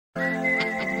Well,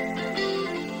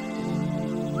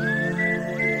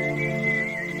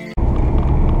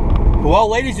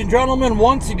 ladies and gentlemen,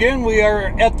 once again, we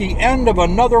are at the end of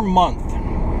another month.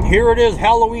 Here it is,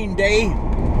 Halloween Day,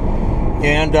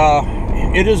 and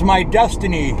it is my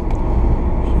destiny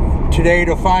today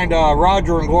to find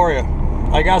Roger and Gloria.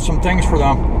 I got some things for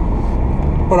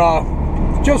them.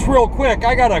 But just real quick,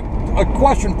 I got a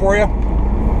question for you.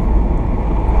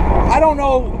 I don't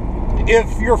know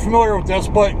if you're familiar with this,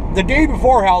 but the day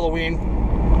before Halloween,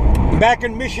 back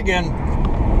in Michigan,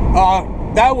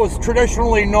 that was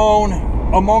traditionally known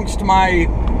amongst my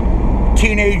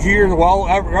teenage years, well,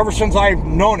 ever since I've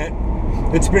known it,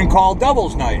 it's been called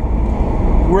Devil's Night,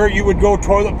 where you would go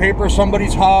toilet paper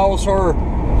somebody's house or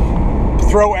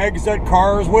throw eggs at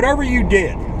cars, whatever you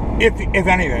did, if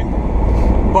anything.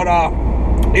 But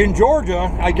in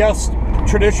Georgia, I guess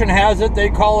tradition has it, they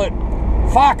call it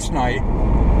Fox Night.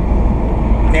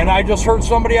 And I just heard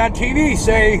somebody on TV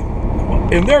say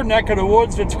in their neck of the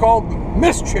woods it's called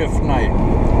Mischief Night.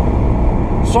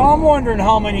 So I'm wondering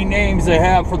how many names they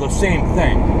have for the same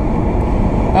thing.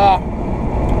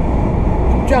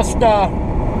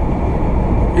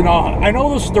 You know, I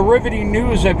know this is the riveting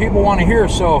news that people want to hear,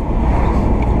 so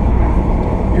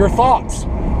your thoughts.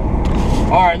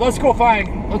 All right, let's go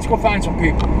find some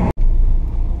people.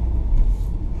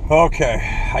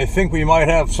 Okay, I think we might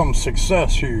have some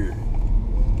success here.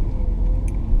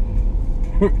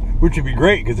 Which would be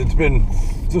great, because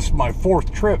this is my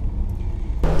 4th trip.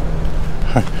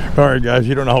 Alright guys,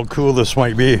 you don't know how cool this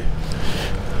might be.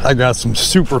 I got some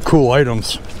super cool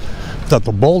items that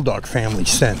the Bulldog family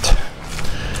sent.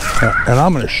 And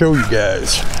I'm going to show you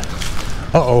guys.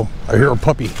 Uh-oh, I hear a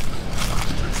puppy.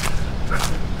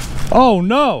 Oh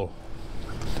no!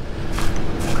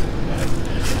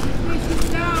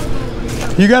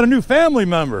 You got a new family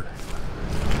member.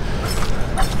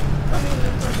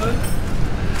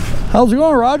 How's it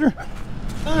going, Roger?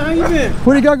 How you been?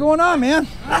 What do you got going on, man?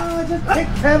 Just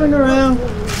tapping around.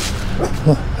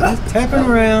 Just tapping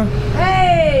around.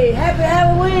 Hey, happy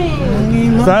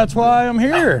Halloween! That's why I'm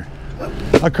here.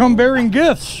 I come bearing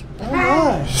gifts. All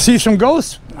right. See some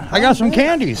ghosts? I got some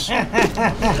candies. What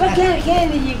kind of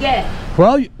candy you got?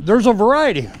 Well, there's a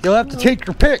variety. You'll have to take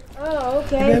your pick. Oh, You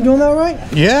okay. been doing all right?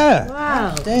 Yeah.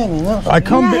 Wow. Damn, you know. I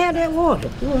come. Can I have that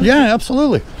water? Yeah,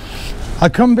 absolutely. I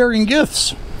come bearing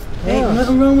gifts. Ain't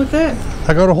nothing wrong with that.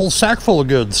 I got a whole sack full of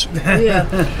goods. Yeah.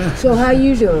 So how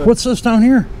you doing? What's this down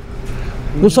here?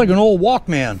 Looks like an old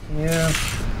Walkman.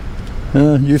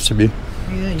 Yeah. Used to be.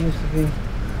 Yeah, it used to be.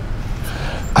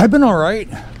 I've been all right.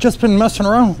 Just been messing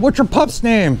around. What's your pup's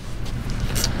name?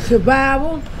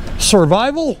 Survival?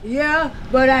 Survival? Yeah,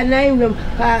 but I named him,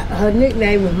 her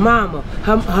nickname was Mama.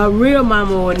 Her real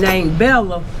mama was named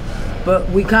Bella, but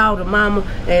we called her Mama,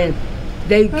 and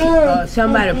they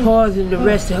somebody poisoned the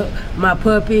rest of my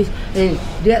puppies, and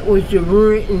that was the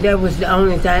ruin, and that was the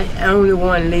only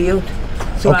one lived.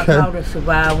 So Okay. I called her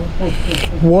Survival.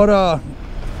 What,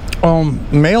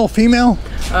 male, female?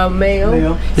 Male.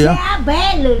 Male. See, Yeah. I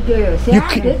bad little girl. See,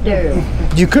 I good girl.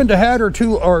 You couldn't have had her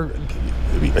two, or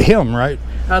him, right?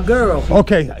 A girl.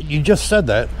 Okay, you just said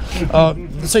that.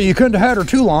 So you couldn't have had her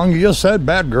too long. You just said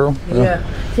bad girl. Yeah.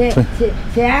 See,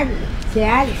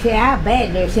 I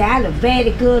bad there. See, I the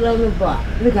baddest girl on the block.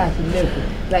 Look how she looking.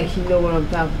 Like she know what I'm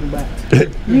talking about.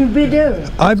 You been there?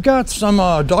 I've got some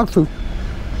dog food.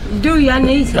 Do you? I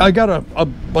need some. I got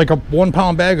like a 1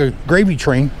 pound bag of gravy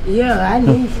train. Yeah, I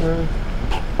need some.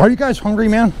 Are you guys hungry,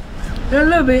 man? A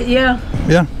little bit, yeah.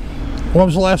 Yeah. When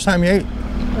was the last time you ate?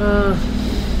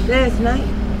 Last night.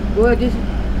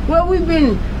 Well, we've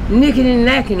been nicking and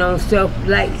knacking on stuff,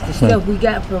 like the stuff we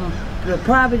got from the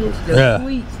Providence, the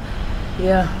sweets.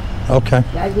 Yeah. Okay.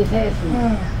 I just had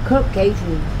some cupcakes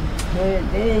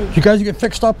and You guys get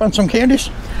fixed up on some candies?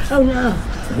 oh no.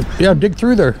 Yeah, dig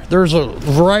through there. There's a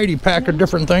variety pack of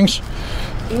different things.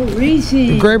 Oh,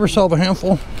 Reese's. Grab yourself a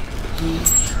handful.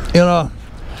 And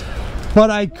but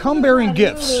I come bearing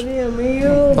gifts.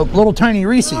 Little tiny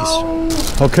Reese's.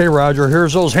 Okay, Roger,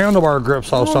 here's those handlebar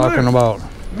grips I was talking about.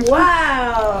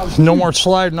 Wow. No more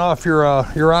sliding off your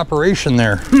operation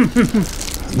there.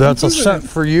 That's a set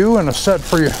for you and a set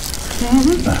for you.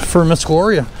 For Miss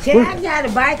Gloria. See, I got a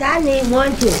bike. I need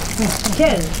one too.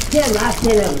 Tell him. I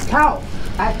said, talk.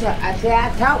 I said,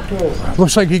 I talked to him.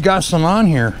 Looks like you got some on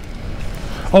here.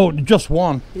 Oh, just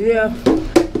one. Yeah.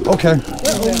 Okay.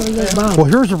 Well,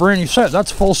 here's a brand new set.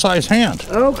 That's a full-size hand.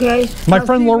 Okay. My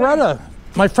friend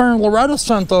Loretta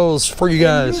sent those for you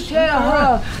guys. You tell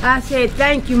her I said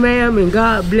thank you, ma'am, and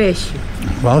God bless you.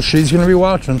 Well, she's going to be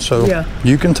watching, so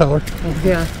you can tell her.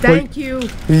 Yeah. Thank you.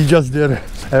 You just did it,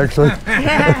 actually.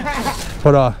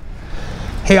 But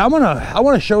Hey, I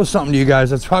want to show something to you guys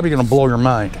that's probably going to blow your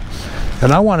mind,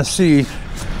 and I want to see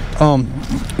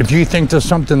if you think there's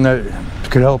something that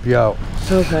could help you out.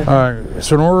 Okay. All right.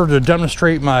 So in order to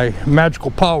demonstrate my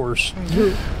magical powers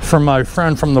from my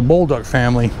friend from the Bulldog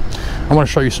family, I want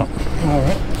to show you something. All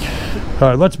right. All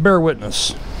right. Let's bear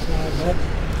witness.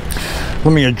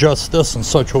 Let me adjust this in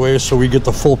such a way so we get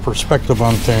the full perspective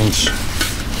on things.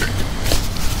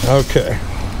 Okay.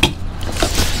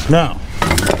 Now,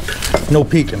 no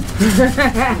peeking.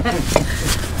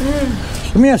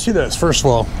 Let me ask you this, first of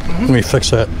all. Let me fix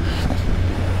that.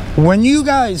 When you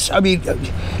guys, I mean,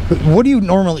 what do you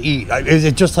normally eat? Is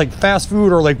it just like fast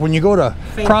food, or like when you go to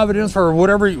Providence or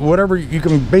whatever you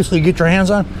can basically get your hands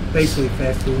on? Basically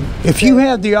fast food. If you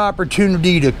had the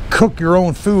opportunity to cook your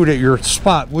own food at your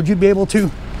spot, would you be able to?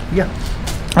 Yeah.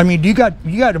 I mean, you got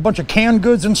a bunch of canned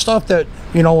goods and stuff that,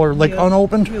 you know, are like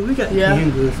unopened? Yeah, we got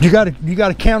canned goods. You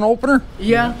got a can opener?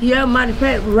 Yeah. Matter of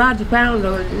fact, Roger found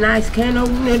a nice can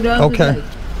opener the other day.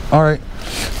 All right.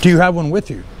 Do you have one with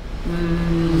you?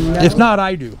 No. If not,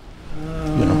 I do.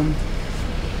 You know.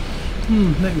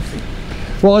 Let me see.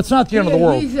 Well, it's not the end of the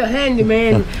world. He's a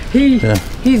handyman. He's an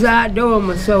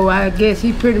outdoorman, so I guess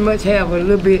he pretty much have a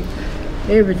little bit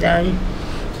everything.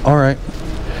 All right.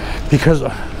 Because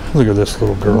look at this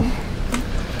little girl.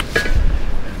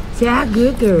 See, how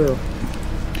good girl.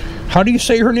 How do you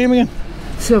say her name again?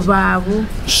 Survival.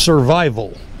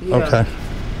 Survival. Yeah. Okay.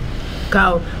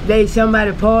 Cause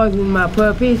somebody poisoned my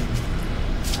puppies.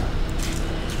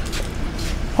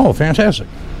 Oh, fantastic.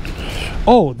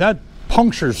 Oh, that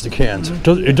punctures the cans.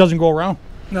 It doesn't go around?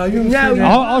 No, you can No, see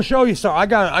that. I'll show you some. I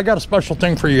got a special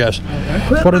thing for you guys.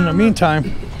 Okay. But in the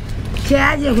meantime, See,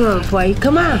 I just want to play.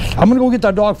 Come on. I'm gonna go get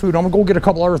that dog food. I'm gonna go get a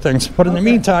couple other things. But in the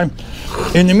meantime,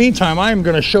 I'm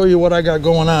gonna show you what I got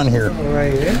going on here. All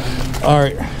right, yeah. All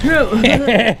right.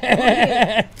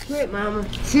 Sit, Mama.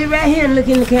 Sit right here and look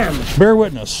in the camera. Bear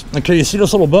witness. Okay, you see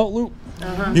this little belt loop?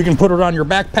 You can put it on your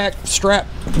backpack strap,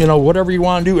 you know, whatever you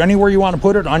want to do, anywhere you want to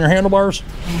put it, on your handlebars,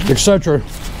 etc.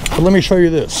 But let me show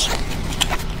you this.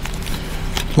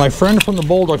 My friend from the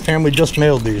Bulldog family just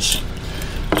mailed these.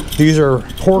 These are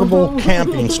portable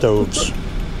camping stoves.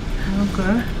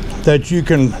 Okay. That you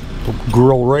can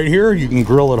grill right here. You can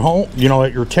grill at home, you know,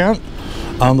 at your tent,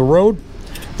 on the road.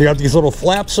 They got these little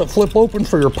flaps that flip open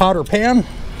for your pot or pan.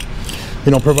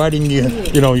 You know, providing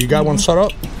you got one set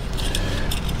up.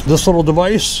 This little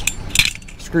device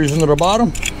screws into the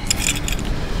bottom.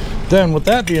 Then, with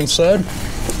that being said,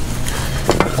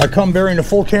 I come bearing a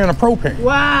full can of propane.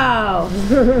 Wow.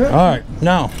 All right,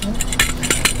 now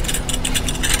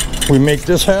we make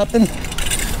this happen.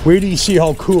 Wait till you see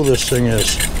how cool this thing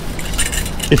is.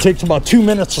 It takes about 2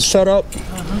 minutes to set up.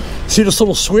 See this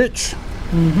little switch?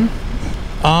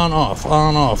 On, off,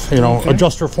 on, off. You know,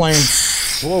 adjust your flame.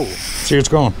 Whoa, see it's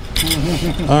going.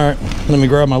 All right, let me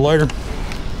grab my lighter.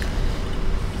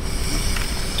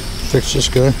 Fix this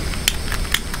guy.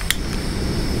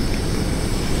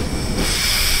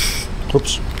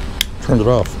 Oops, turned it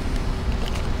off.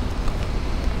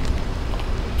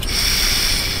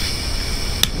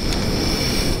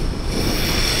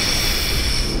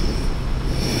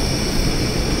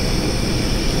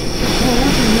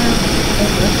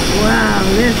 Wow,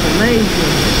 that's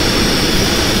amazing.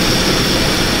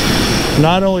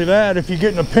 Not only that, if you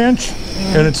get in a pinch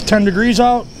and it's 10 degrees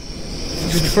out,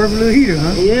 It's a perfect little heater,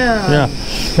 huh? Yeah.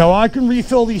 Now I can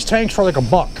refill these tanks for like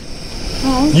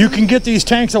 $1. You can get these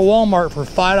tanks at Walmart for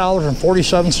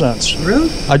 $5.47. Really?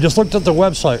 I just looked at the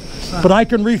website, but I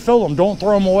can refill them. Don't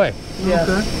throw them away. Yeah.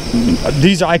 Okay.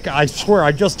 These, I swear,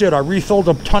 I just did. I refilled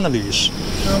a ton of these.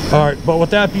 Okay. All right, but with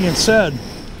that being said,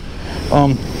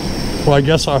 well, I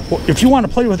guess if you want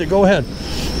to play with it, go ahead.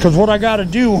 Because what I'm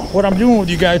doing with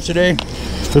you guys today,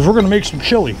 is we're going to make some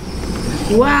chili.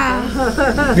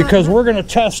 Wow. Because we're going to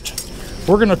test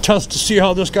to see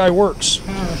how this guy works.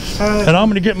 And I'm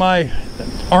going to get my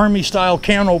Army style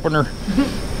can opener,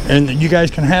 and you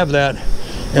guys can have that.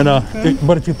 And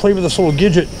but if you play with this little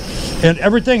gadget and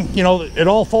everything, you know, it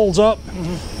all folds up,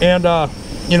 and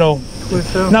you know.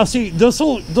 Now see, this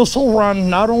will run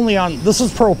not only on, this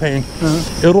is propane,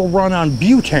 it'll run on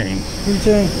butane.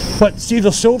 Butane. But see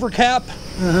the silver cap?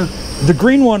 The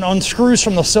green one unscrews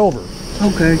from the silver.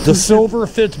 Okay. The silver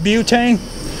fits butane,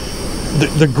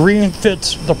 the green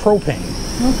fits the propane.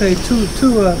 Okay, two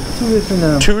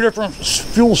different. Two different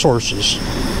fuel sources.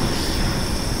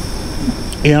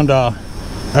 And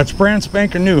that's brand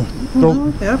spanking new.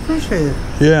 Okay, I appreciate it.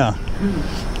 Yeah.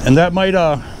 And that might,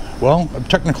 well,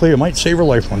 technically it might save your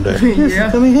life one day. Yeah.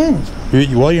 Come in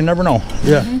handy. Well, you never know.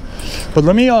 Yeah. But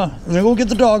let me go get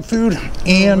the dog food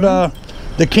and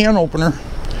the can opener.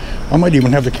 I might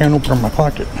even have the can opener in my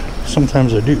pocket.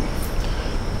 Sometimes I do.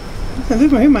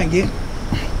 This one he might get.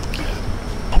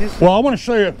 Well, I want to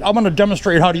show you, I'm going to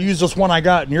demonstrate how to use this one I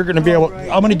got, and you're going to be able,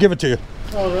 I'm going to give it to you.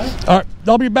 All right. All right,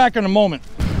 I'll be back in a moment.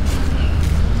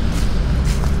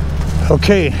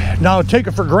 Okay, now take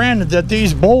it for granted that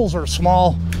these bowls are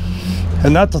small,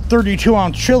 and that's a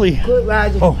 32-ounce chili. Good,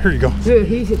 Roger. Oh, here you go. Good,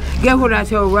 guess what I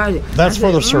told Roger? That's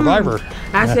for the survivor.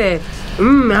 I said,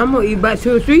 I'm going to eat about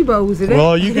 2 or 3 bowls today.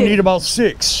 Well, you can eat about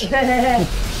 6.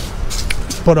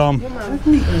 But,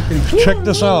 check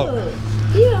this out.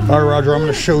 All right, Roger, I'm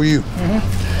going to show you.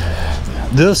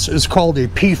 This is called a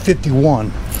P51.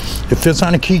 It fits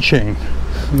on a keychain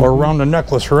or around a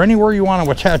necklace or anywhere you want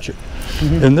to attach it.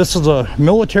 And this is a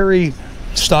military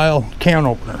style can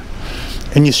opener.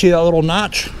 And you see that little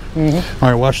notch? All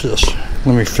right, watch this.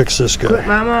 Let me fix this guy. Quick,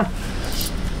 Mama.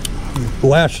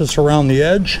 Lash this around the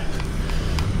edge.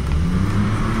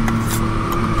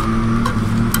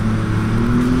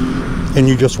 And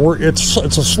you just work. It's a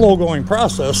slow going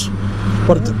process,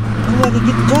 but You like to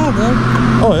get the job done.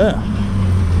 oh yeah.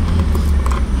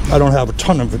 I don't have a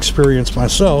ton of experience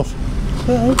myself.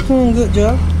 Yeah, I'm doing a good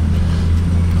job.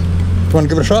 You want to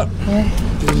give it a shot? Yeah.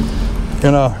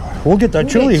 And we'll get that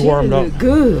chili warmed up.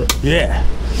 Good. Yeah.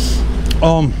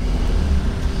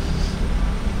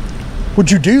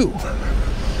 What'd you do?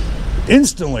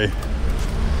 Instantly.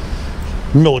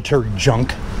 Military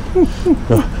junk.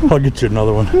 I'll get you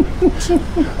another one.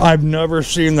 I've never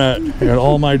seen that in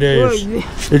all my days.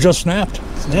 It just snapped.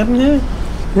 Snapping here?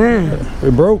 Yeah.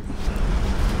 It broke.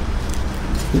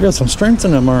 You got some strength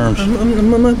in them arms. It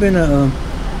might have been a...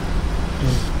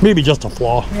 Maybe just a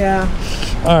flaw. yeah.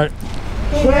 All right.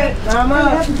 Quick, Mama. It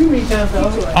happened too many times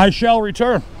though. I shall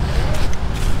return.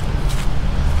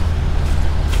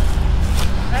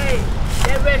 Hey,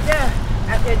 that right there.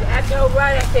 I told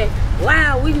Rod, I said,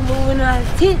 wow, we can move in our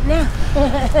tent now.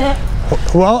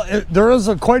 Well, there is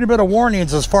quite a bit of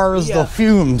warnings as far as the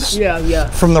fumes Yeah.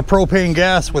 from the propane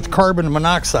gas with carbon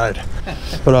monoxide.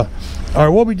 But all right,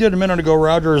 what we did a minute ago,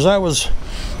 Roger, is that was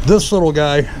this little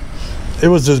guy. It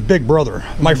was his big brother.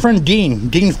 My friend Dean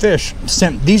Fish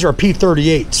sent, these are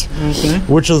P38s,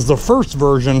 which is the first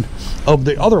version of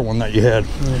the other one that you had.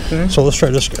 So let's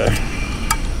try this guy.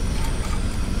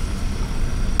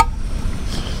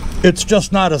 It's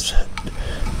just not as,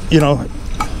 you know,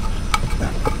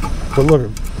 but look,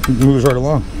 it moves right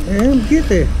along. Yeah, get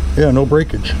there. Yeah, no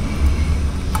breakage.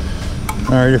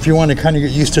 All right, if you want to kind of get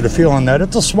used to the feel on that,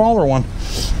 it's a smaller one.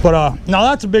 But now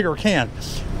that's a bigger can.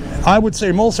 I would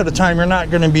say most of the time you're not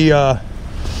going to be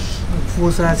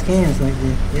Full-size cans like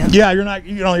that. Yeah. yeah, you're not,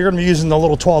 you know, you're going to be using the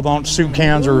little 12-ounce soup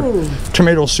cans or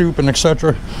tomato soup and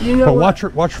etc. You know but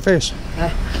what? watch your face.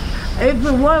 If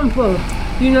it wasn't for,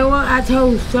 you know what, I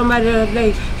told somebody the other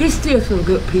day, there's still some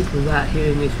good people out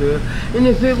here in this world. And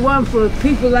if it wasn't for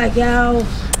people like y'all,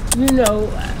 you know,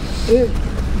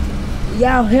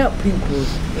 y'all help people.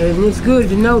 And it's good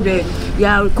to know that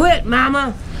y'all quit,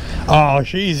 Mama. Oh,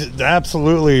 she's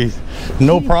absolutely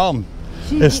no problem.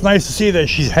 It's nice to see that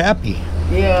she's happy.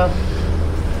 Yeah.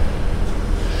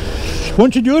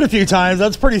 Once you do it a few times,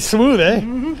 that's pretty smooth, eh?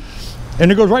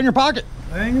 And it goes right in your pocket.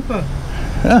 Right in your pocket.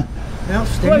 Yeah.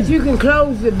 Outstanding. But you can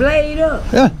close the blade up.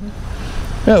 Yeah.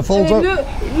 Yeah, it folds And up.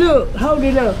 look, hold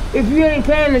it up. If you ain't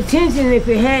paying attention, if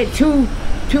it had two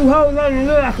holes on it,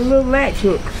 look like a little latch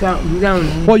hook or something, don't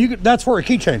it? Well, that's for a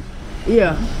keychain.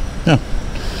 Yeah. Yeah.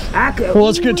 I could, Well,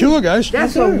 let's get to it, guys.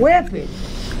 That's a weapon.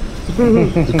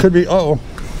 It could be. Uh oh.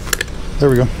 There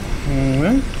we go. All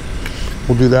right.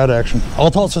 We'll do that action.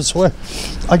 I'll toss this away.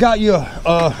 I got you.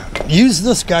 Use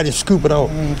this guy to scoop it out.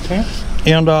 Okay.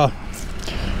 And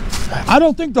I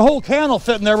don't think the whole can will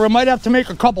fit in there. We might have to make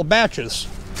a couple batches.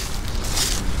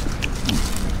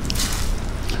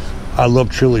 I love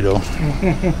chili though.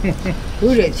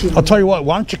 Who that chili? I'll tell you what.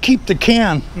 Why don't you keep the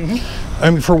can? I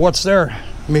mean, for what's there.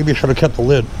 Maybe I should have kept the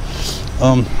lid.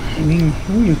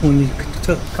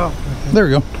 There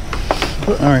we go.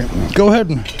 All right, go ahead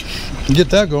and get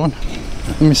that going.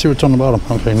 Let me see what's on the bottom.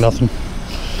 Okay, nothing.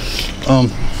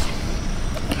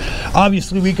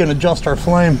 Obviously, we can adjust our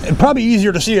flame. It's probably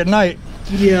easier to see at night.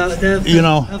 Yeah, you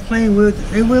know. That flame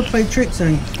will play tricks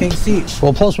on you. Can't see it.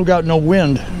 Well, plus we got no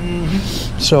wind,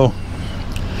 so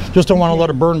just don't want to let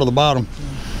it burn to the bottom.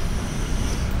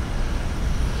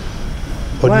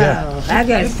 But wow, yeah. I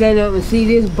gotta stand up and see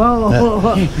this ball.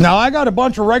 Yeah. Now I got a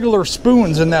bunch of regular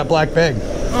spoons in that black bag.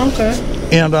 Okay.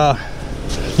 And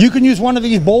you can use one of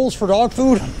these bowls for dog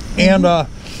food, and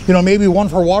you know, maybe one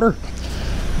for water.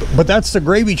 But that's the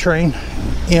gravy train.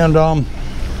 And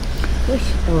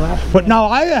but now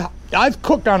I've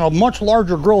cooked on a much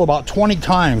larger grill about 20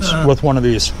 times with one of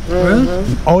these. Really?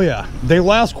 Oh yeah, they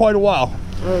last quite a while,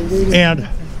 and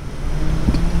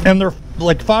they're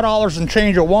like $5 and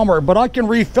change at Walmart, but I can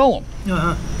refill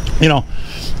them. You know,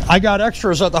 I got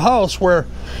extras at the house where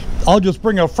I'll just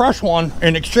bring a fresh one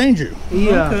and exchange you.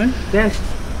 Yeah, Okay. that's.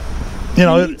 You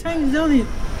know, Tank is only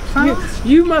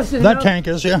You must have. that know, tank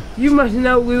is, yeah. You must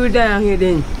know we were down here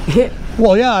then.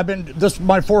 Well, yeah, this is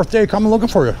my 4th day coming looking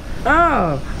for you.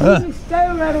 Oh, you just stay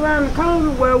right around the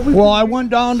corner where we. Well, I went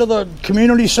down to the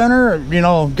community center, you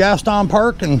know, Gaston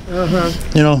Park, and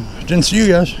you know, didn't see you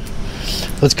guys.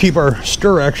 Let's keep our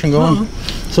stir action going,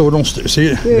 so we don't see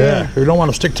it. Yeah, we don't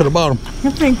want to stick to the bottom.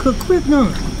 That thing cook quick,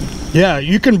 no? Yeah,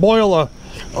 you can boil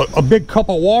a big cup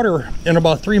of water in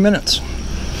about 3 minutes.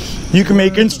 You can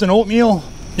make instant oatmeal,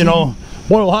 you know,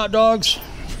 boil hot dogs.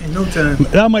 In no time.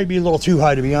 That might be a little too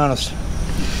high, to be honest.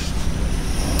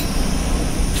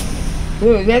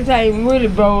 Look, that thing really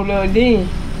boiled up then.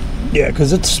 Yeah,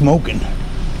 because it's smoking.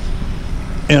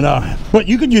 And but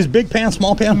you could use big pan,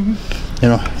 small pan. You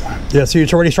know, yeah. See,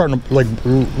 it's already starting to like a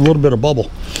little bit of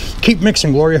bubble. Keep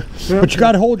mixing, Gloria, but you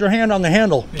got to hold your hand on the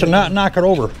handle to not knock it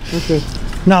over. Okay.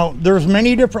 Now, there's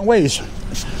many different ways.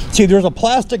 See, there's a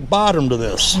plastic bottom to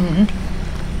this.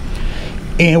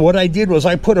 And what I did was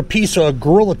I put a piece of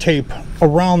Gorilla Tape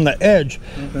around the edge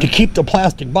to keep the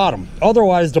plastic bottom.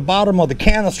 Otherwise, the bottom of the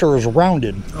canister is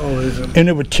rounded. Oh, is it? And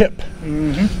it would tip.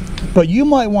 But you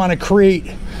might want to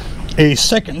create a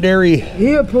secondary,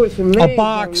 He'll put some legs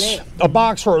on that. a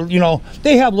box for, you know,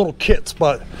 they have little kits,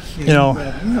 but, you know.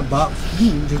 In a box.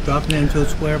 You can just drop it into a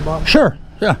square box. Sure,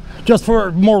 yeah, just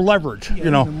for more leverage, Yeah,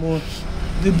 you know.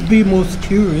 To be more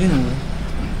secure anyway.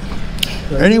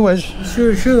 Anyways,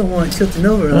 Sure don't want it tilting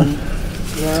over.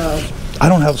 Wow. I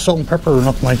don't have salt and pepper or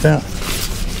nothing like that.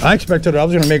 I expected I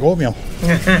was going to make oatmeal.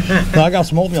 Now I got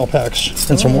some oatmeal packs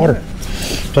and some water,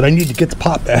 but I need to get the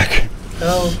pot back.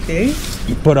 Okay.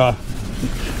 But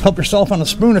help yourself on a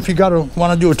spoon if you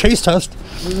want to do a taste test.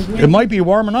 It might be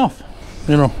warm enough,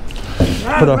 you know.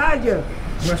 But, Roger.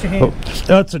 Wash your hand.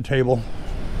 That's a table.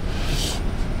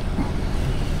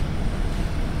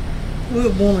 A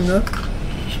little warm enough.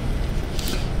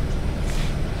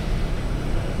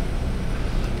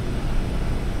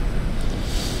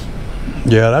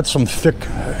 Yeah, that's some thick,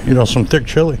 you know, some thick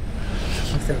chili.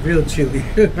 It's that real chili.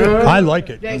 I like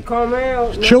it. That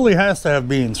caramel. Chili has to have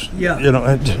beans. Yeah. You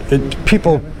know,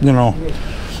 people, you know,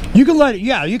 you can let it,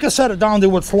 yeah, you can set it down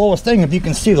to its lowest thing if you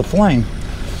can see the flame.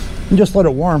 And just let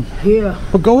it warm. Yeah.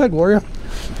 But go ahead, Gloria.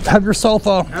 Have yourself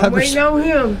a. I'm waiting on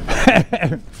him.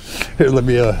 Here, let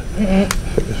me,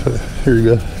 here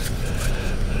you go.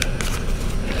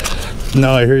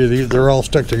 No, I hear you. They're all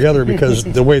stuck together because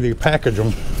the way they package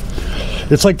them.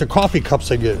 It's like the coffee cups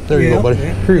they get. There you go, buddy.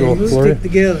 Okay. Here you go, Gloria. Stick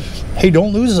together. Hey,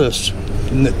 don't lose this.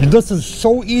 This is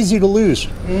so easy to lose.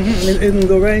 It can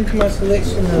go right into my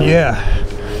selection. Yeah.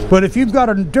 But if you've got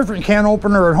a different can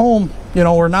opener at home, you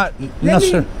know, or not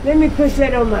necessarily. Let me put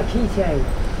that on my keychain.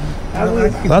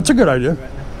 That's a good idea.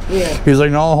 Yeah. He's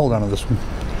like, no, I'll hold on to this one.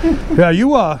 Yeah,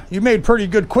 you made pretty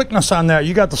good quickness on that.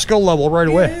 You got the skill level right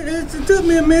away. It took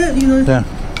me a minute, you know.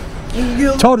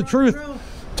 Yeah. Tell the truth.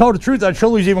 Tell the truth, that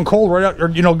chili's even cold right out, or,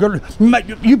 you know, good.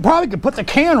 You probably could put the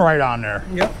can right on there.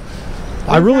 Yep.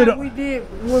 I really We don't. did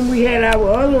when we had our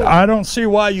other. I don't see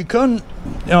why you couldn't.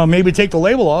 You know, maybe take the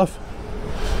label off.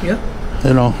 Yep.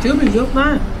 You know. Tell me, you're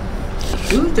fine.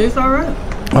 It tastes all right.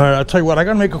 All right, I'll tell you what. I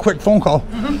gotta make a quick phone call.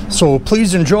 So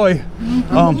please enjoy.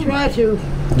 Try to.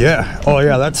 Yeah. Oh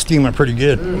yeah, that's steaming pretty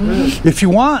good. If you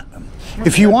want,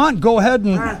 go ahead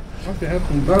and.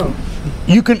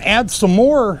 You can add some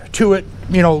more to it,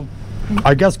 you know,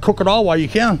 I guess cook it all while you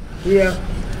can. Yeah.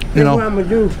 You know. That's what I'm gonna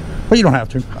do. But you don't have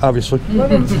to, obviously.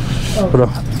 But, all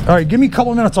right, give me a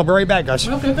couple minutes. I'll be right back, guys.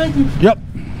 Okay, thank you. Yep.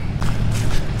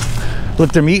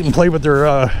 Let them eat and play with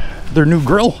their new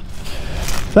grill.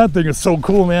 That thing is so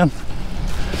cool, man.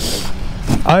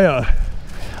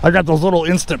 I got those little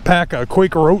instant pack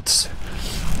Quaker Oats.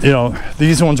 You know,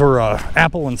 these ones were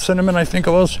apple and cinnamon, I think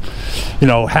it was. You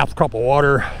know, half cup of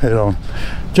water, you know,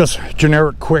 just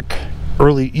generic, quick,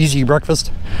 early, easy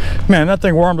breakfast. Man, that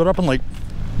thing warmed it up in like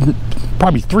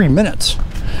probably 3 minutes.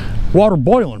 Water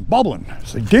boiling, bubbling.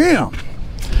 It's like, damn,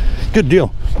 good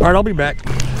deal. All right, I'll be back.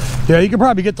 Yeah, you can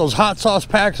probably get those hot sauce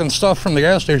packs and stuff from the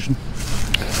gas station.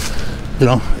 You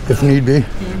know, if need be.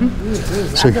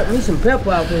 I got me some pepper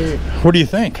out there. What do you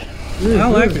think? I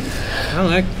like it. I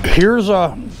like it. Here's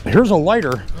a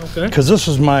lighter. Okay. Because this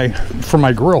is for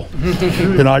my grill.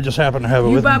 You know, I just happen to have it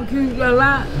You with me. barbecue a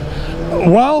lot?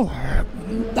 Well,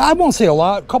 I won't say a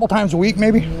lot. A couple times a week,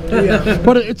 maybe. Yeah.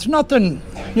 But it's nothing.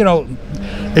 You know,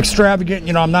 extravagant.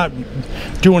 You know, I'm not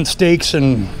doing steaks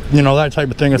and, you know, that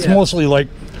type of thing. It's mostly like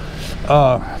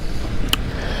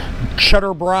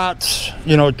cheddar brats,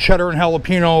 you know, cheddar and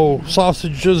jalapeno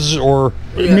sausages, or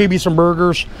maybe some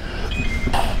burgers.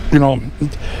 You know,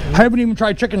 I haven't even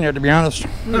tried chicken yet, to be honest.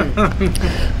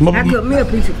 I cooked me a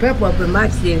piece of pepper up in my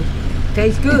skin.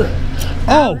 Tastes good.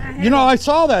 Oh, you know, I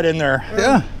saw that in there.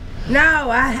 Yeah. No,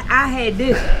 I had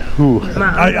this. Ooh,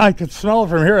 I could smell it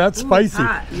from here. That's spicy.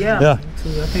 Hot. Yeah. I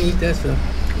can't eat that stuff.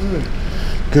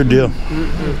 Good deal.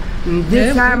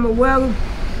 This time of weather,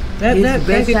 That's the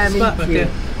best the time spot of right year.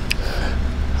 there.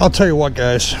 I'll tell you what,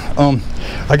 guys.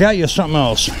 I got you something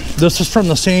else. This is from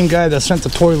the same guy that sent the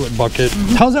toilet bucket.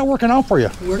 How's that working out for you?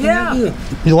 Working out good.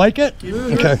 You like it?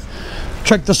 Okay.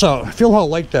 Check this out. Feel how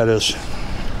light that is.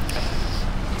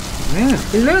 Man,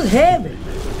 It looks heavy.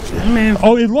 man.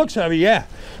 Oh, it looks heavy, yeah.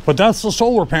 But that's the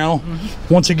solar panel.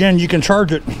 Once again, you can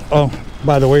charge it. Oh,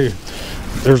 by the way,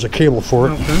 there's a cable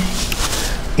for it.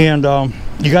 Okay. And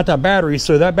you got that battery,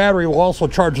 so that battery will also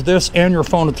charge this and your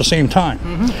phone at the same time.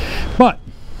 But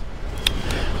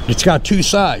it's got two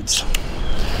sides.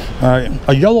 All right,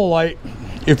 a yellow light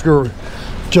if you're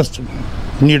just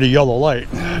need a yellow light.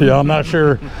 Yeah, I'm not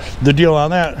sure the deal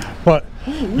on that, but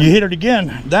you hit it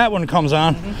again, that one comes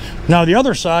on. Now the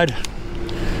other side,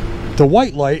 the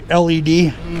white light, LED,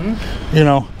 you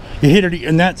know, you hit it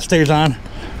and that stays on,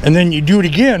 and then you do it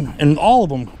again and all of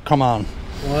them come on.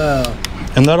 Wow.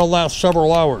 And that'll last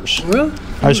several hours. Really?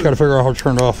 I just got to figure out how to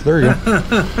turn it off. There you go.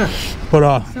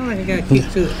 But Sound like you got to keep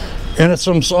to it. and it's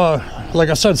some like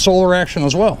I said, solar action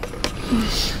as well.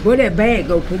 Where that bag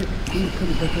go? Put it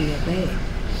back in that bag.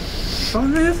 Oh,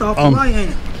 man, it's off the light,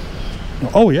 ain't it?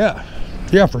 Oh yeah,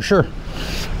 yeah, for sure.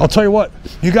 I'll tell you what,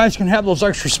 you guys can have those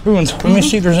extra spoons. Let me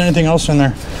see if there's anything else in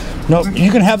there. No,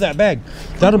 you can have that bag.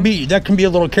 That can be a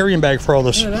little carrying bag for all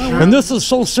this. And this is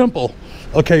so simple.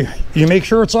 Okay, you make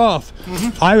sure it's off.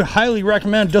 I highly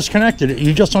recommend disconnecting it.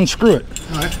 You just unscrew it.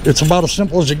 Right. It's about as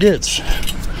simple as it gets.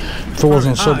 If it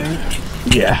wasn't so,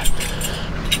 yeah.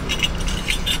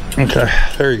 Okay,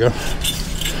 there you go.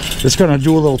 It's gonna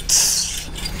do a little.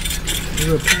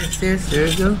 You go past this, there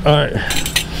you go. All right,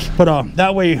 but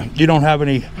that way you don't have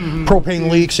any propane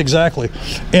leaks. Exactly.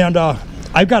 And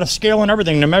I've got a scale and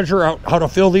everything to measure out how to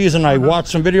fill these, and I watched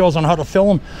some videos on how to fill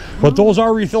them. But those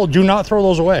are refilled. Do not throw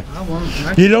those away. I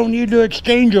won't. You don't need to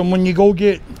exchange them when you go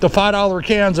get the $5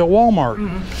 cans at Walmart.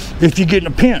 If you get in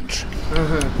a pinch,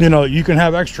 you know, you can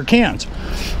have extra cans.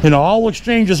 You know, I'll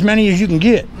exchange as many as you can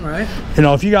get. Right. You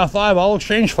know, if you got 5, I'll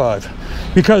exchange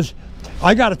 5, because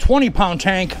I got a 20-pound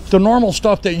tank. The normal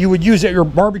stuff that you would use at your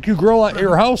barbecue grill at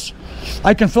your house,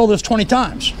 I can fill this 20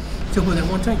 times. So with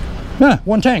that one tank? Yeah,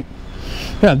 one tank.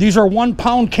 Yeah, these are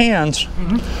 1-pound cans,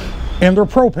 and they're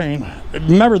propane.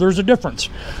 Remember, there's a difference.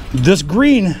 This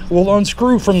green will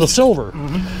unscrew from the silver.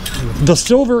 The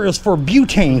silver is for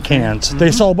butane cans.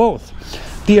 They sell both.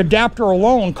 The adapter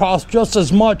alone costs just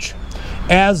as much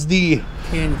as the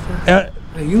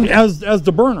as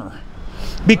the burner,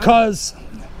 because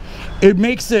it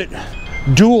makes it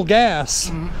dual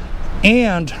gas,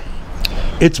 and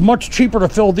it's much cheaper to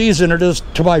fill these than it is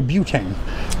to buy butane.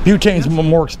 Butane's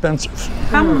more expensive.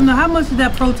 How much does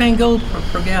that propane go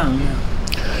per gallon?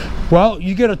 Yeah. Well,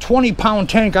 you get a 20-pound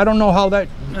tank. I don't know how that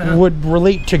would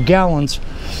relate to gallons.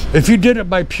 If you did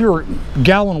it by pure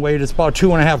gallon weight, it's about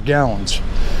 2.5 gallons,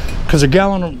 because a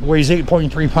gallon weighs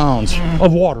 8.3 pounds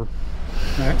of water.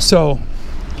 Right. So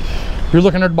you're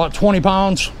looking at about 20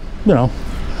 pounds. You know,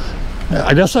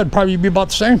 I guess that'd probably be about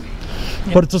the same.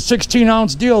 But it's a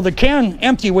 16-ounce deal. The can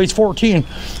empty weighs 14.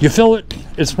 You fill it,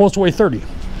 it's supposed to weigh 30.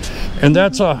 And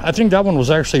that's, I think that one was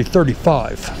actually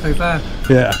 35. 35.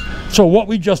 Yeah. So what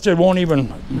we just did won't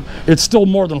even, it's still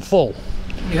more than full.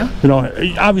 Yeah. You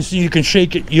know, obviously you can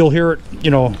shake it, you'll hear it,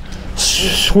 you know,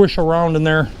 swish around in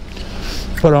there.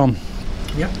 But,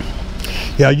 Yep.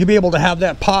 yeah, you'll be able to have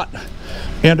that pot.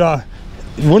 And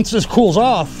once this cools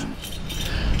off,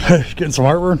 getting some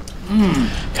heartburn.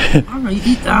 I'm gonna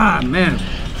eat. Man.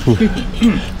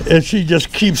 And she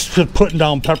just keeps putting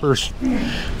down peppers.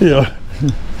 Yeah.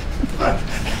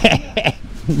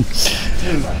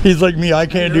 He's like me. I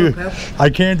can't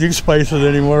do spices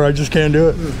anymore. I just can't do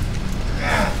it.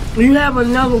 You have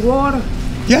another water?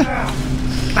 Yeah.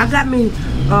 I got me.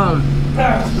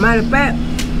 Matter of fact,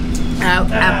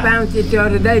 I found it the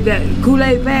other day. That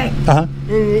Kool-Aid pack.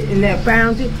 And I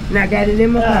found it, and I got it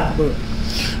in my pocketbook.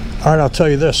 All right, I'll tell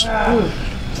you this. So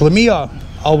let me. I'll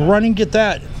run and get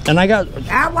that. And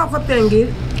I'll walk up there and get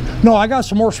it. No, I got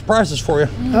some more surprises for you.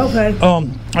 Okay.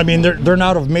 I mean, they're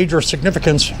not of major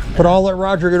significance, but I'll let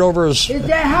Roger get over his. Is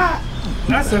that hot?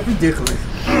 That's ridiculous.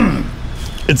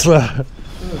 It's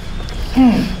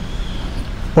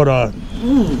But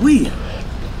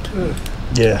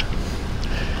yeah.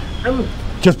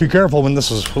 Just be careful when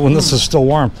this is still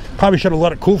warm. Probably should have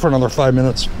let it cool for another 5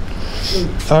 minutes.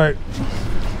 All right.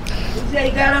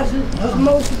 They got us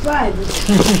most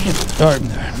surprises. All right.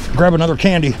 Grab another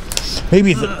candy.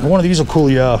 Maybe one of these will cool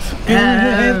you off.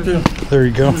 There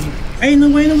you go. Ain't no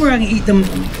way in the world I can eat them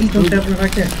peppers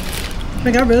like that.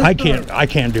 I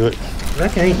can't do it. I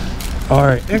can't. All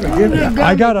right.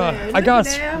 I got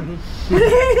That's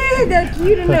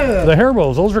cute enough. the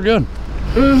Haribo's. Those are good.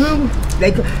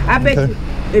 I bet you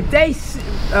if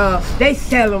they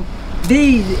sell them,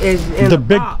 these is in The a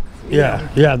big, box.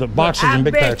 yeah, the boxes and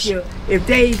big packs. I bet you if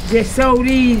they just sold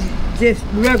these just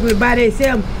regularly by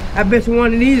themselves, I bet you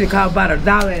one of these would cost about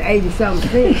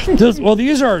 $1.80-something. Well,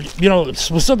 these are,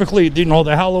 specifically, the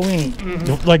Halloween,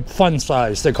 like fun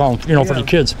size, they call them, for the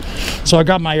kids. So I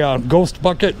got my ghost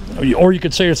bucket, or you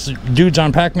could say it's dudes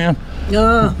on Pac-Man,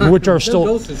 which are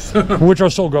still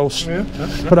ghosts. Yeah.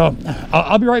 But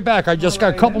I'll be right back. I just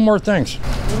got a couple more things.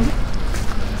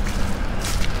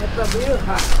 That's real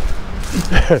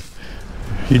hot.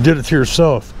 You did it to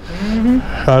yourself.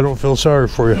 I don't feel sorry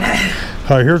for you.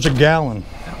 Here's a gallon.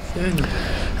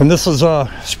 And this is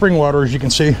spring water, as you can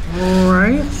see. All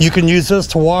right. You can use this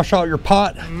to wash out your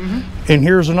pot. And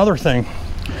here's another thing.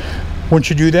 Once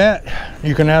you do that,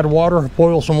 you can add water,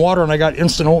 boil some water, and I got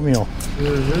instant oatmeal.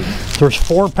 There's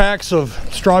 4 packs of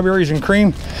strawberries and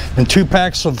cream and 2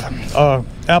 packs of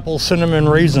apple cinnamon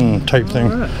raisin type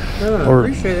thing. I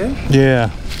appreciate it.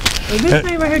 Yeah. This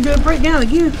thing right here does break down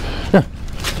again. Yeah.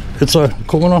 It's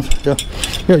cool enough. Yeah.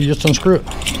 Yeah, you just unscrew it.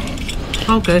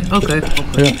 Okay.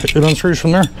 Yeah, it unscrews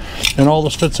from there, and all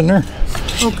this fits in there.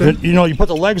 Okay. You put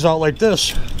the legs out like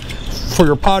this for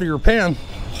your pot or your pan.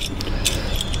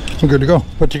 I'm good to go.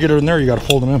 But to get it in there, you got to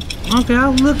fold them in. Okay, I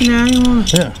was looking at it. I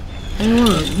didn't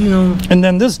want to, And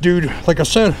then this dude, like I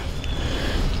said,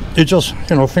 it just,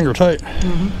 finger tight.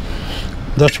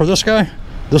 That's for this guy.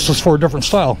 This is for a different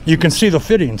style. You can see the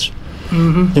fittings.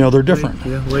 They're different.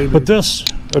 Way but this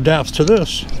adapts to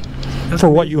this for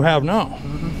what you have now.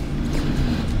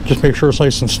 Just make sure it's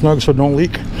nice and snug so it don't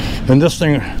leak. And this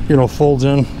thing, folds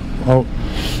in, out.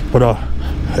 But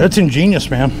it's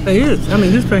ingenious, man. It is. I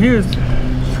mean, this right here is,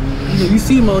 you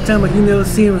see them all the time, but you never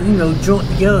see them, joint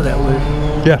together that way.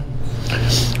 Yeah.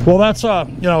 Well, that's,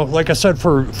 like I said,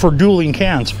 for dueling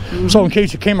cans. So in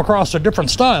case you came across a different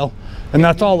style, and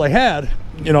that's all they had,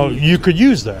 you could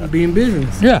use that. Be in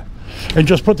business. Yeah. And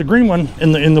just put the green one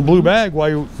in the blue bag while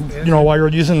you're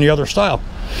using the other style.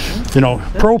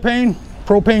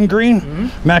 Propane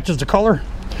green matches the color.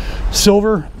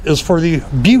 Silver is for the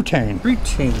butane.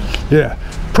 Yeah.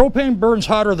 Propane burns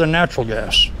hotter than natural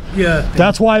gas. Yeah.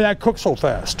 That's why that cooks so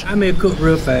fast. I made it cook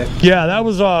real fast. Yeah, that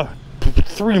was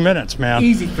 3 minutes, man.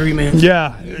 Easy 3 minutes.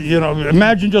 Yeah.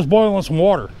 Imagine just boiling some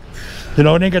water. It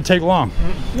ain't gonna take long.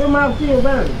 Your mouth still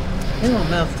burning. My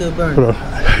mouth still burning.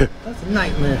 That's a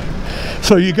nightmare.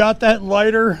 So you got that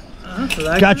lighter.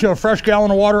 Got you a fresh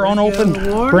gallon of water unopened,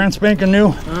 brand spanking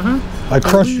new. I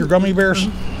crushed your gummy bears.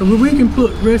 We can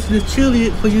put rest of the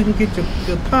chili so you can get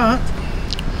your pot.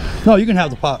 No, you can have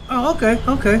the pot. Oh, okay.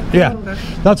 Yeah, okay.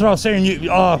 That's what I was saying.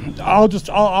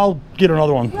 I'll get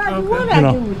another one. Roger, what I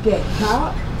do with that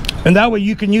pot? And that way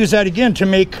you can use that again to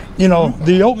make,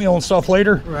 the oatmeal and stuff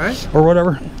later. Right. Or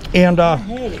whatever. And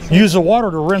use the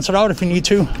water to rinse it out if you need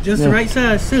to. Just the right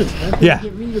size too. Yeah.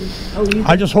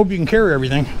 I just hope you can carry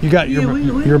everything. You got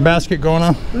your basket going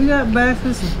on? We got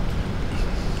baskets.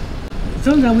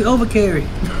 Sometimes we overcarry.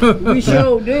 We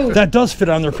sure do. That does fit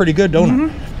on there pretty good, don't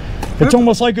it? It's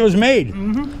almost like it was made.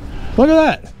 Look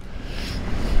at that.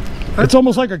 It's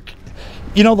almost like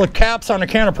the caps on a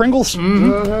can of Pringles?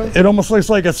 It almost looks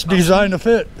like it's designed to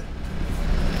fit.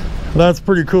 That's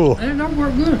pretty cool. That don't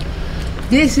work good.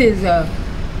 This is a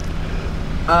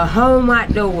home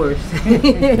outdoors.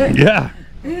 Yeah.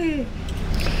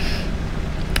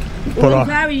 One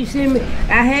time you see me,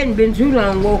 I hadn't been too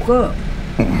long, woke up.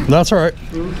 That's all right.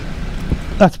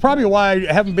 That's probably why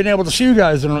I haven't been able to see you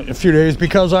guys in a few days,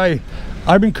 because I've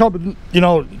been coming,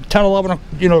 10, 11,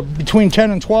 between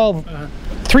 10 and 12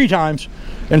 3 times.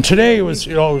 And today was,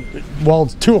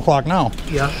 it's 2 o'clock now.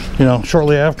 Yeah.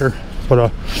 Shortly after.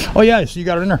 But oh yeah, so you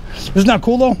got it in there. Isn't that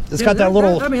cool though? It's got that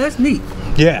little. I mean, that's neat.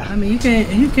 Yeah. I mean, you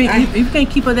can't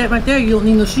keep that right there. You don't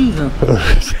need no shoes on.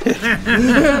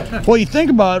 Well, you think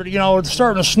about it. It's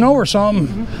starting to snow or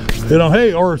something.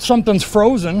 Hey, or something's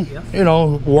frozen.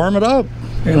 Warm it up.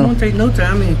 It won't take no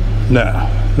time. I mean,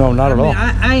 no, not at all.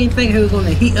 I didn't think it was going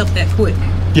to heat up that quick.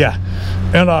 Yeah,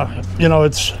 and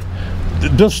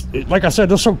this, like I said,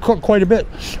 this will cook quite a bit.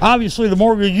 Obviously, the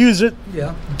more we use it,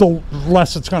 Yeah. the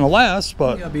less it's going to last.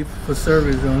 But Yeah, be for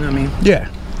service on. I mean. yeah,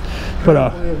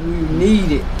 but If we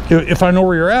need it. if I know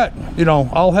where you're at, you know,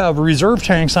 I'll have reserve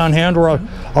tanks on hand, or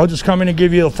I'll just come in and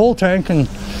give you a full tank, and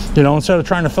you know, instead of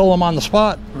trying to fill them on the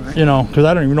spot, you know, because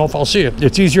I don't even know if I'll see it.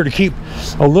 It's easier to keep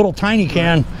a little tiny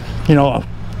can, you know,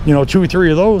 2 or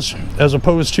 3 of those as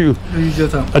opposed to You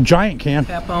just a giant can.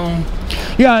 tap on.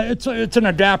 Yeah, it's an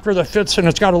adapter that fits, and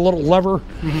it's got a little lever.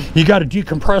 You got to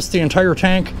decompress the entire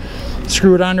tank,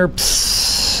 screw it on there,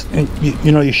 psst, and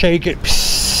you know, you shake it,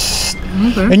 psst,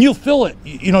 and you'll feel it.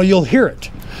 You know, you'll hear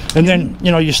it, and then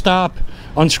you know, you stop,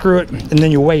 unscrew it, and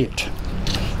then you weigh it.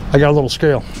 I got a little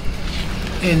scale.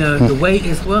 And the weight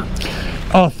is what?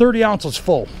 30 ounces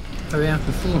full. 30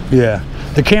 ounces full. Yeah,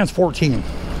 the can's 14.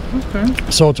 Okay.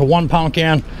 So it's a 1 pound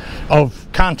can of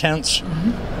contents,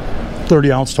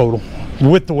 30 ounce total,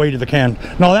 with the weight of the can.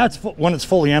 Now that's when it's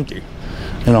fully empty,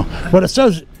 you know. But it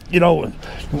says, you know,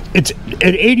 it's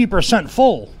at 80%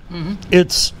 full.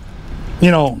 It's,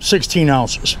 you know, 16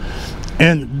 ounces,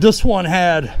 and this one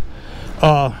had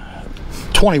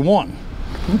 21.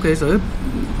 Okay, so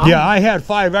Yeah, I had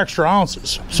 5 extra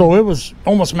ounces, so it was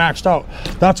almost maxed out.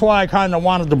 That's why I kind of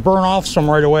wanted to burn off some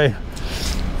right away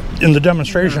in the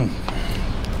demonstration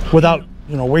without,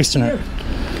 you know, wasting it.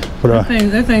 But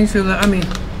that thing should. I mean,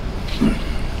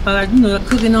 like, you know,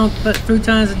 cooking on 3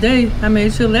 times a day. I mean,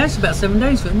 it should last about 7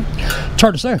 days, shouldn't it? it's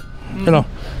hard to say. You know,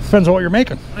 depends on what you're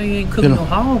making. I ain't cooking no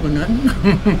hog or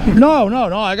nothing. No,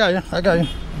 I got you.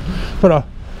 But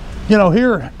you know,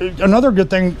 here another good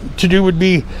thing to do would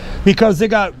be, because they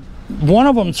got one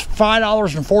of them's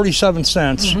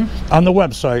 $5.47 on the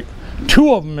website.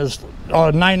 2 of them is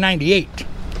 $9.98.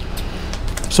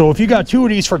 So if you got 2 of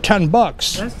these for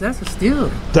 $10, that's a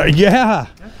steal. Yeah.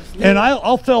 And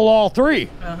I'll fill all 3.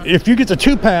 If you get the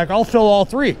 2-pack, I'll fill all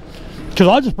 3, because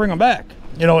I'll just bring them back.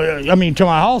 You know, I mean, to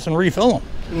my house and refill them.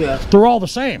 Yeah. They're all the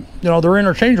same. You know, they're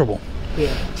interchangeable.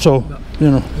 Yeah. So,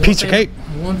 you know, piece of cake.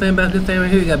 One thing about this thing right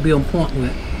here, you got to be on point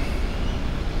with.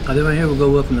 This right here will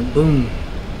go up and a boom.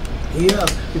 Yeah.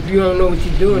 If you don't know what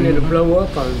you're doing, it'll blow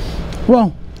up on you.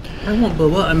 Well, It won't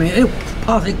blow up. I mean, it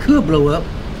possibly could blow up,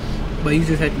 but you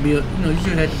just have to be, you know, you just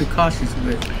have to be cautious of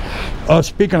it.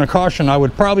 speaking of caution, I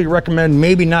would probably recommend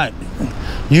maybe not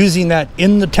using that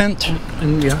in the tent.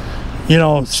 Yeah. You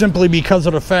know, simply because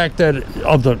of the fact that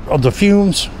of the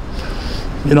fumes.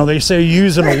 You know, they say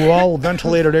use in a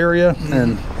well-ventilated area,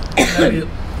 and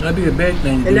that'd be a bad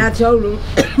thing. And I told them,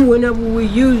 whenever we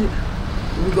use it,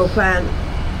 we go find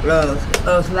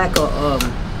us like a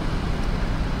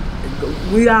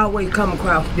we always come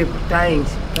across different things.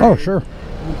 oh sure.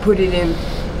 We put it in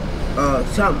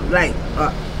something like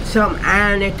some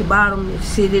iron at the bottom,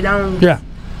 sit it on. Yeah.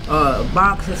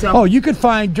 Box or something. Oh, you could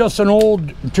find just an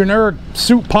old generic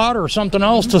soup pot or something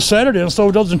else to set it in so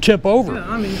it doesn't tip over. Yeah,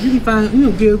 I mean, you can find, you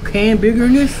know, get a can bigger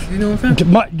than this. You know what I'm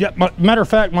saying? Matter of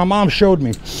fact, my mom showed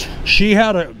me. She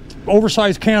had an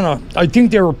oversized can of, I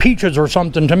think they were peaches or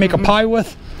something, to make a pie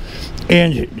with.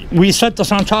 And we set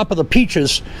this on top of the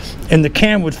peaches, and the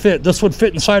can would fit. This would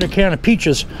fit inside a can of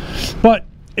peaches. But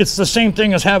it's the same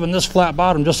thing as having this flat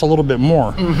bottom, just a little bit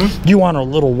more. You want a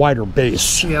little wider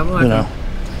base. Yeah, well, you know.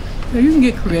 Yeah, you can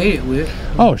get creative with it.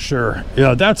 Oh sure,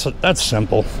 yeah, that's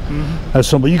simple. That's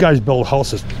simple. You guys build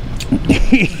houses.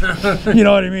 You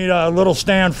know what I mean? A little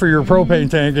stand for your propane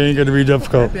tank ain't going to be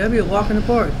difficult. That'd be a walk in the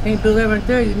park. Can't build that right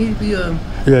there. You need to be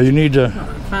yeah, you need to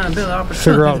find a better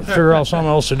opportunity. figure out something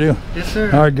else to do. Yes, sir.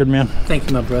 All right, good man. Thank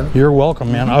you, my brother. You're welcome,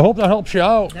 man. I hope that helps you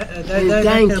out.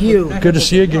 Thank you. Good to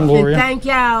see you again, And Gloria. thank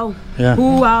y'all Yeah.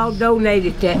 who all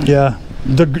donated that. Yeah.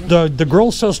 The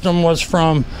grill system was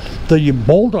from the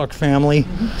Bolduc family,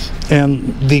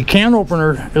 and the can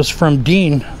opener is from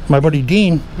Dean, my buddy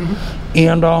Dean.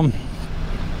 And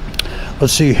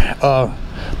let's see,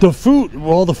 the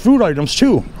food items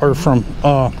too are from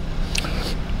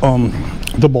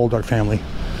the Bolduc family,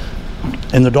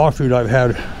 and the dog food I've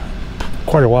had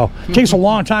quite a while. It takes a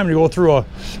long time to go through a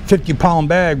 50-pound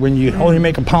bag when you only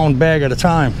make a pound bag at a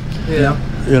time. Yeah.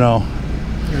 You know.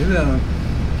 Yeah.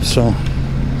 So,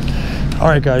 all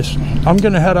right, guys, I'm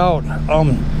gonna head out.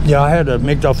 Yeah, I had to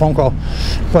make that phone call,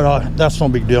 but that's no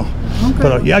big deal. Okay.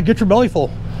 But yeah, get your belly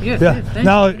full. Yes, Yeah. yes, thank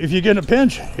Now, if you get in a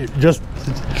pinch, just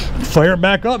fire it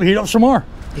back up, heat up some more.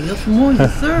 you. Heat up some more,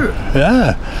 yes, sir.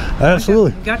 Yeah,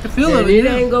 absolutely. Got the feel And of it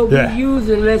it. ain't gonna Yeah. be used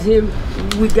unless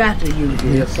we got to use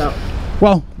it or something.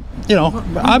 Well, you know,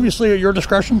 obviously at your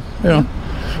discretion. You know,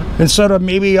 instead of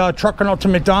maybe trucking up to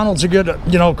McDonald's to get a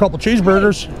couple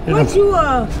cheeseburgers. You know.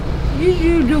 What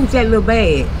you do with that little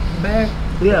bag? Bag?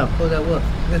 Yeah. Pull that what?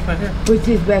 This right here? Put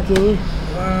this back in.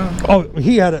 Oh,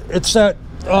 he had it. It's that.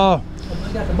 I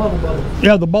got the bubble.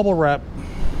 Yeah, the bubble wrap.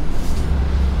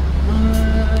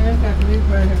 I got the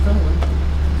leaf right here somewhere.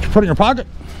 Did you put it in your pocket?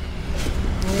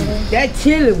 That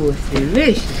chili was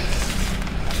delicious.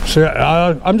 See,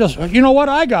 I'm just. You know what?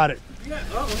 I got it.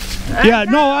 Yeah,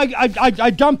 no, I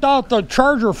dumped out the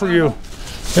charger for you.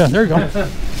 Yeah, there you go.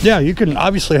 Yeah, you can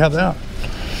obviously have that.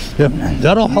 Yeah,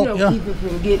 that'll help. Yeah, keep it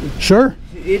from getting. Sure.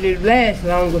 It'll last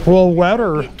longer. Well, wet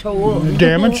or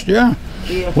damaged, yeah,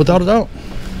 without a doubt.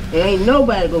 There ain't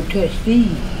nobody gonna touch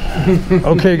these.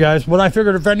 Okay, guys, but I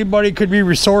figured if anybody could be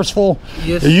resourceful,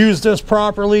 use this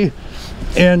properly,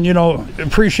 and you know,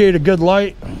 appreciate a good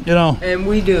light, you know. And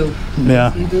we do.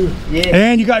 Yeah. You do. Yeah.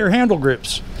 And you got your handle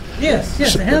grips. Yes,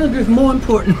 the handle grip's more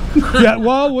important. Yeah,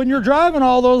 well, when you're driving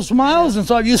all those miles and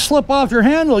stuff, you slip off your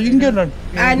handle, you can get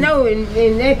I know, and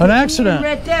that an accident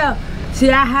right there. See,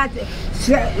 I have to.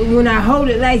 When I hold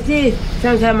it like this,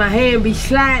 sometimes my hand be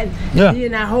sliding. Yeah.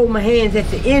 Then I hold my hands at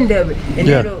the end of it, and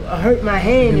it'll hurt my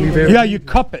hand. Yeah, you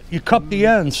cup it. You cup the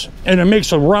ends, and it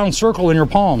makes a round circle in your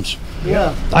palms.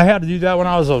 Yeah. I had to do that when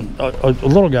I was a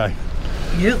little guy.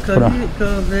 Yep,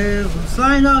 because the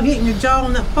sliding off hitting your jaw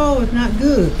on that pole is not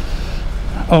good.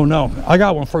 Oh no, I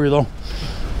got one for you though.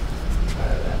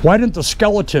 Why didn't the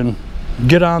skeleton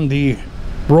get on the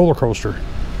roller coaster?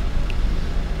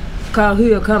 Cause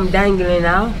he'll come dangling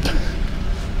out.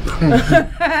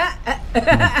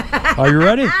 Are you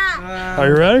ready? Are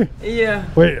you ready? Yeah.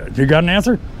 Wait, you got an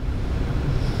answer?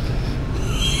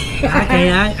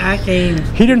 I can't.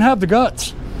 He didn't have the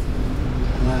guts.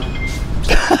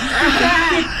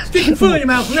 Stick your foot in your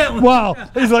mouth for that one. Wow.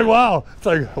 He's like, wow. It's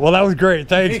like, well, that was great.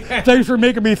 Thanks for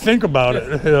making me think about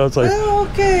it. You know, it's like,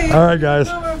 okay. all right, guys.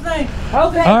 Okay.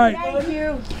 All right. Thank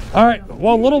you. All right.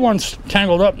 Well, little one's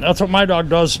tangled up. That's what my dog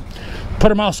does.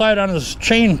 Put him outside on his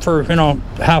chain for, you know,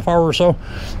 half hour or so,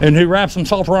 and he wraps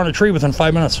himself around a tree within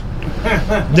 5 minutes.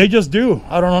 They just do.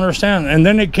 I don't understand. And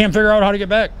then they can't figure out how to get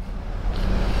back.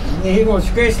 Yeah, he's going to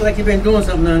scratch like you've been doing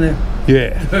something down there.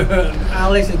 Yeah.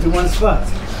 I'll listen to one spot.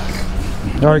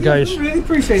 All right, guys. I really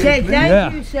appreciate Say it.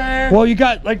 thank you, sir. Well, you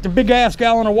got like the big ass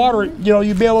gallon of water. You know,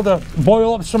 you'd be able to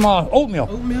boil up some oatmeal.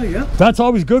 Oatmeal, yeah. That's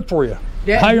always good for you.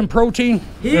 High in protein.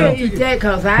 He'll eat that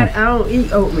because I don't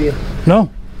eat oatmeal.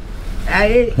 No,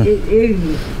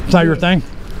 It's not your thing.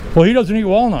 Well, he doesn't eat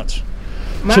walnuts,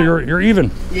 so you're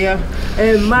even. Yeah,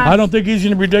 and I don't think he's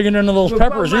going to be digging into those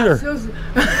peppers either. Stay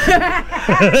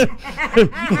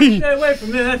away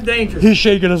from me. That's dangerous. He's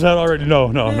shaking his head already.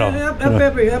 No. That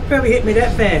pepper hit me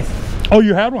that fast. Oh,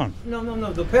 you had one?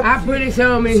 No. The pepper. I put it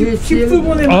on me. She put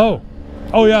one in.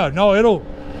 Oh yeah. No, it'll.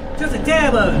 Just a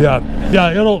dab of it.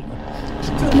 Yeah. It'll.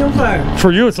 Took me on fire.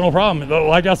 For you, it's no problem.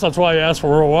 Well, I guess that's why I asked for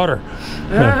world water.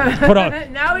 Put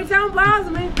out. No, it don't bother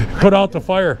me. Put out the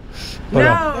fire. But,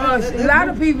 a lot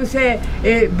of people say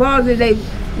it bothers they,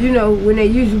 you know, when they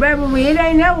use pepper. It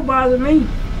ain't never bothered me.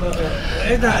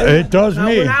 It does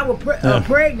me. When I was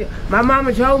pregnant, my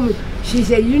mama told me, she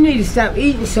said, you need to stop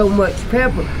eating so much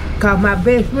pepper. Cause my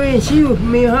best friend,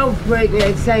 me and her were pregnant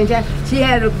at the same time. She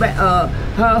had her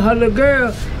little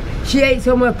girl. She ate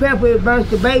so much pepper it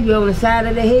burnt the baby on the side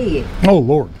of the head. Oh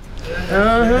Lord.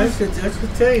 That's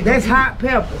tell you. That's hot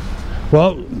pepper.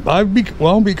 Well,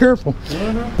 be careful.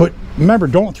 But remember,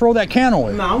 don't throw that can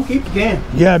away. No, I'm keep the can.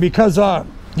 Yeah, because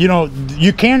you know,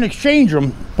 you can exchange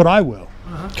them, but I will.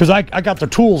 Because I got the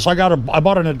tools. I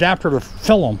bought an adapter to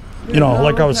fill them. You know,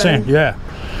 like I was saying. Yeah.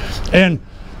 And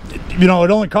you know,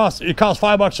 it costs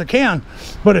 $5 a can,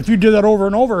 but if you do that over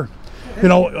and over, you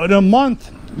know, in a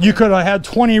month you could have had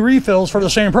 20 refills for the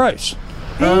same price.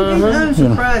 I'm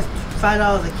surprised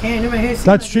 $5 a can.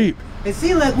 That's cheap. It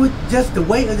seems like with just the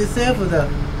weight of the stuff or the,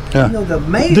 you know,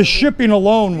 the shipping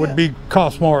alone would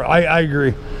cost more. I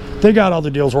agree. They got all the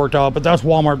deals worked out, but that's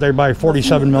Walmart. They buy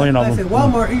 47 million of them. I said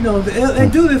Walmart, you know, they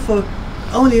do this for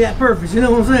only that purpose. You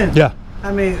know what I'm saying? Yeah.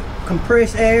 I mean,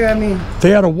 compressed air. I mean, they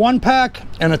had a 1-pack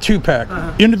and a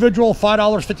 2-pack. Individual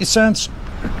 $5.50,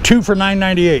 2 for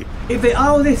 $9.98. If they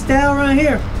all this style around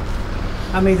here,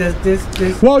 I mean,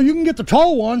 this. Well, you can get the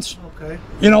tall ones. Okay.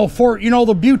 You know, for the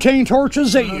butane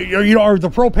torches that you know, or the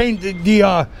propane, the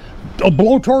a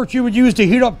blowtorch you would use to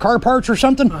heat up car parts or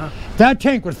something. That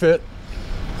tank would fit.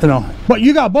 You know, but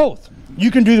you got both. You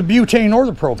can do the butane or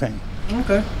the propane.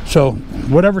 Okay. So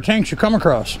whatever tanks you come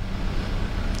across.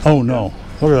 Oh no!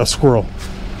 Look at that squirrel.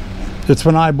 It's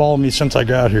been eyeballing me since I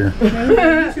got here.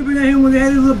 You should be here when they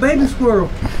had a little baby squirrel.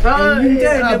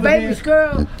 A baby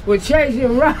squirrel was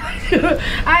chasing Roddy.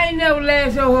 I ain't never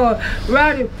laughed so hard.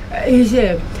 Roddy, he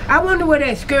said, I wonder where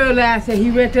that squirrel is. I said, he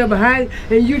right there behind,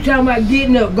 and you talking about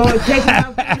getting up, going, taking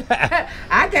out.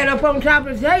 I got up on top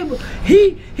of the table.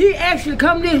 He actually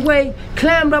come this way,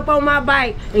 climbed up on my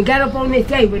bike, and got up on this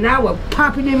table, and I was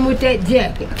popping him with that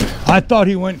jacket. I thought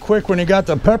he went quick when he got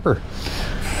the pepper.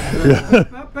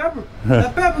 Pepper.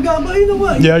 That pepper got, but you know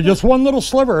what? Yeah, just one little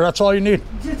sliver. That's all you need.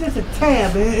 Just a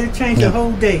tab. It changed the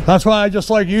whole day. That's why I just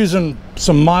like using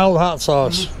some mild hot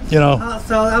sauce. You know. Hot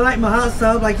sauce. I like my hot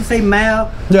sauce, like you say, mild.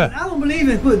 Yeah. But I don't believe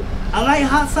in food. I like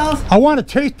hot sauce. I want to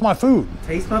taste my food.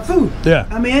 Taste my food. Yeah.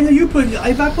 I mean,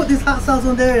 if I put this hot sauce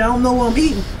on there, I don't know what I'm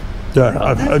eating. Yeah.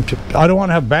 I don't want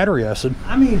to have battery acid.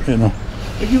 I mean, you know.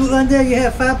 If you look under there, you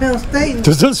have 5 pound steak.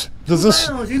 Does this?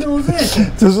 Pounds, you know what I'm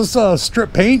saying? Does this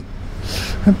strip paint?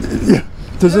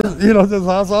 Does it? You know, this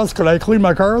hot sauce? Could I clean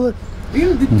my car with it?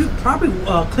 You probably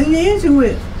clean your engine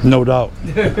with. No doubt.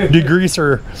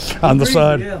 Degreaser on the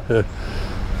side. Yeah. Yeah.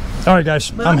 All right,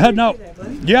 guys. I'm heading out.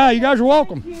 Yeah, you guys are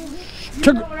welcome. You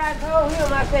know what I told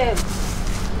him? I said,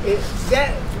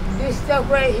 this stuff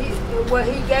right here, what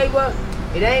he gave us,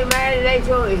 it ain't mine, it ain't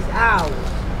yours, it's ours.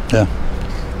 Yeah.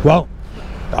 Well,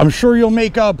 I'm sure you'll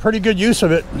make pretty good use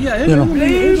of it. Yeah, you know.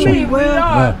 Believe me, we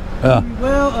are.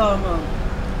 Well,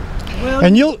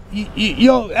 and you'll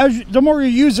the more you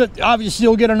use it, obviously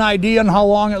you'll get an idea on how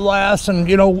long it lasts, and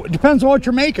you know, it depends on what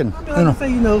you're making.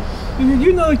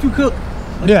 you know if you cook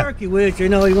a turkey with, you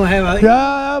know, you're gonna have a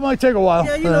that might take a while.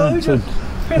 Yeah, you know,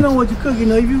 depending on what you cook, you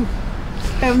know, if you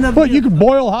have enough. But you can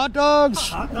boil hot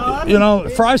dogs. You know,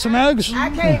 fry some eggs. I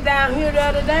came down here the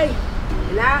other day,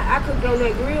 and I cooked on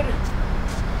that grill.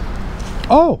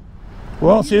 Oh,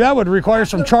 well, see, that would require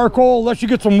some charcoal, unless you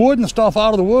get some wood and stuff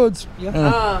out of the woods. Yep.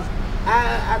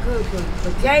 I cooked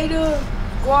some potatoes,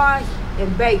 squash,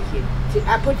 and bacon.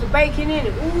 I put the bacon in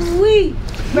it. Ooh-wee!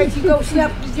 Make you go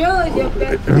slap the judge up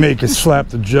there. Make it slap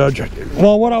the judge.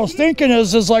 Well, what I was thinking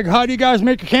is like, how do you guys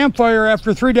make a campfire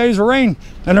after 3 days of rain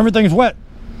and everything's wet?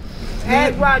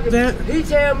 Ask Roger. He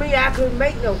tell me I couldn't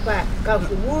make no fire because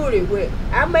the wood is wet.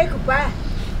 I make a fire.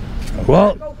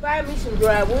 Well, go find me some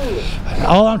dry wood.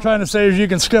 All I'm trying to say is you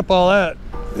can skip all that.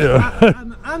 Yeah.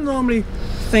 I normally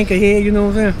think ahead, you know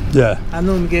what I'm saying? Yeah. I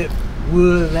normally get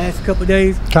wood the last couple of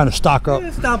days. Kind of stock up.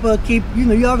 Stop up, keep, you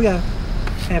know, you always got to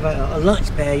have a lunch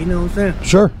pad, you know what I'm saying?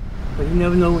 Sure. But you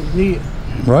never know what you need.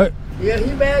 Right. Yeah,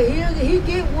 he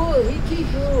get wood, he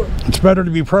keep wood. It's better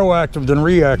to be proactive than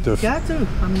reactive. You got to.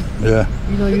 I mean, yeah.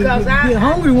 You know, you get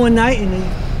hungry one night and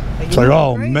it's like,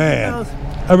 oh man,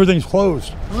 everything's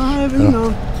closed. You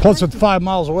know. Plus it's 5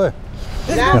 miles away.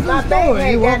 My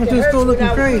baby you walking to the store looking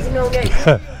crazy.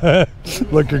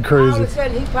 Looking crazy. All of a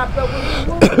sudden he popped up with his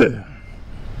wood.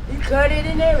 He cut it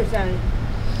and everything.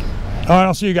 All right,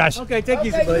 I'll see you guys. Okay, take it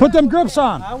easy, buddy. Put them grips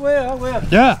on. I will.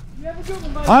 Yeah. You have a good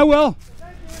one, buddy. I will.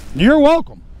 You're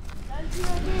welcome. Thank you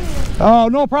again. Oh,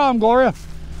 no problem, Gloria.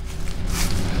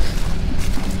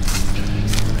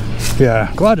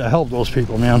 Yeah, glad to help those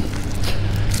people, man.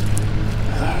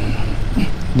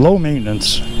 Low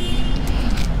maintenance.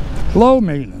 Low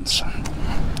maintenance.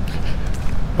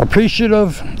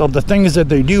 Appreciative of the things that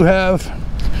they do have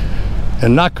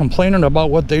and not complaining about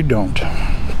what they don't.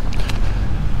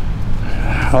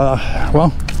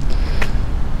 Well,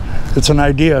 it's an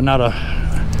idea, not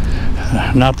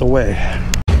the way.